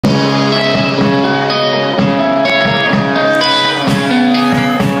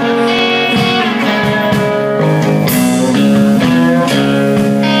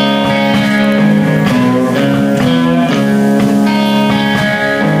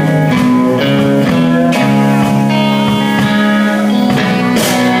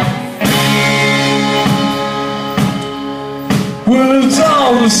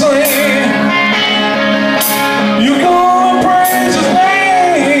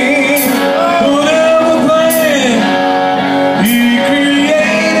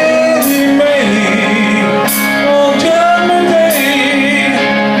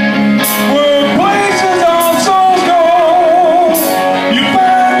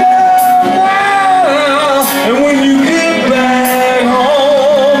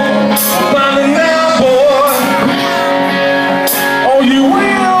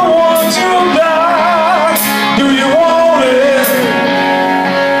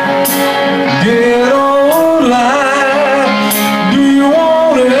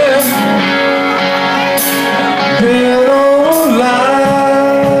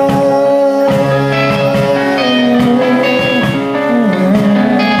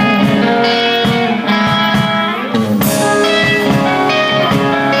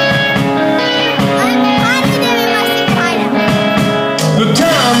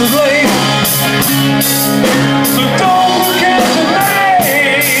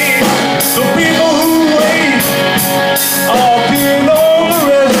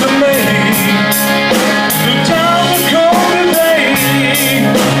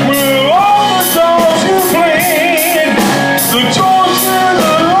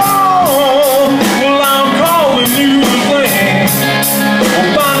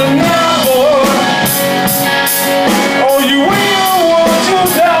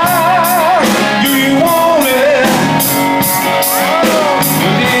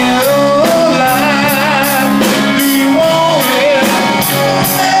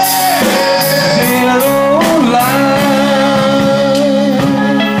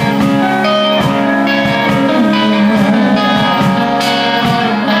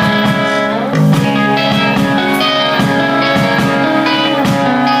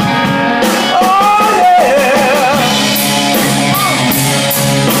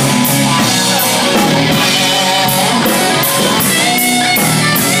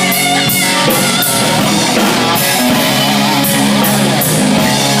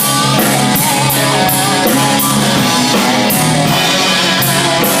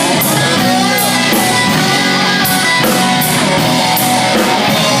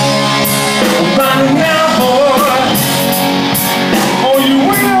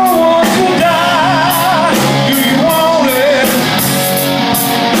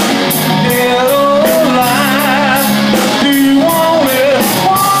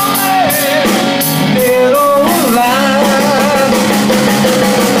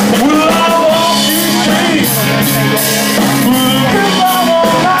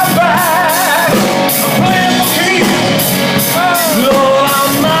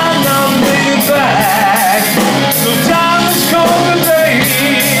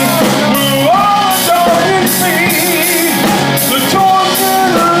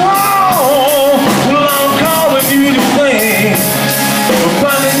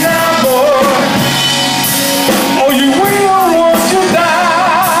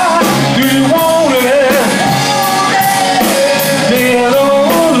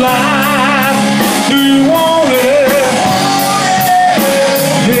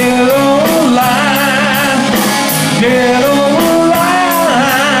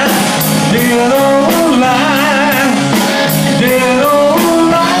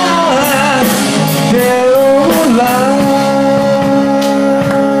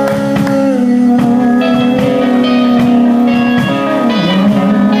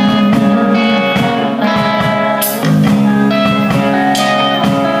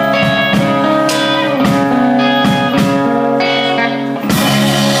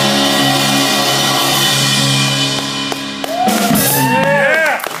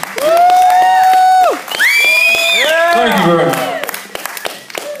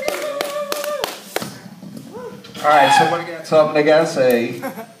they gotta say.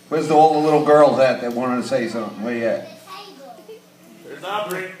 Where's all the little girls at that wanted to say something? Where you at? There's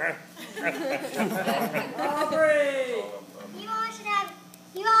Aubrey. Aubrey! You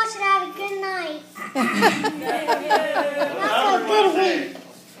all should have a good night. Also a good week.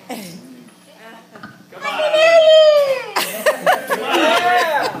 Come Happy on. New Year!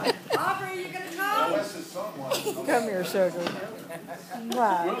 Yeah! Aubrey, you gonna come? What's his son want? Come here, sugar.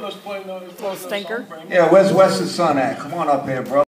 Right. Let's play Little stinker. Yeah, where's Wes's son at? Come on up here, bro.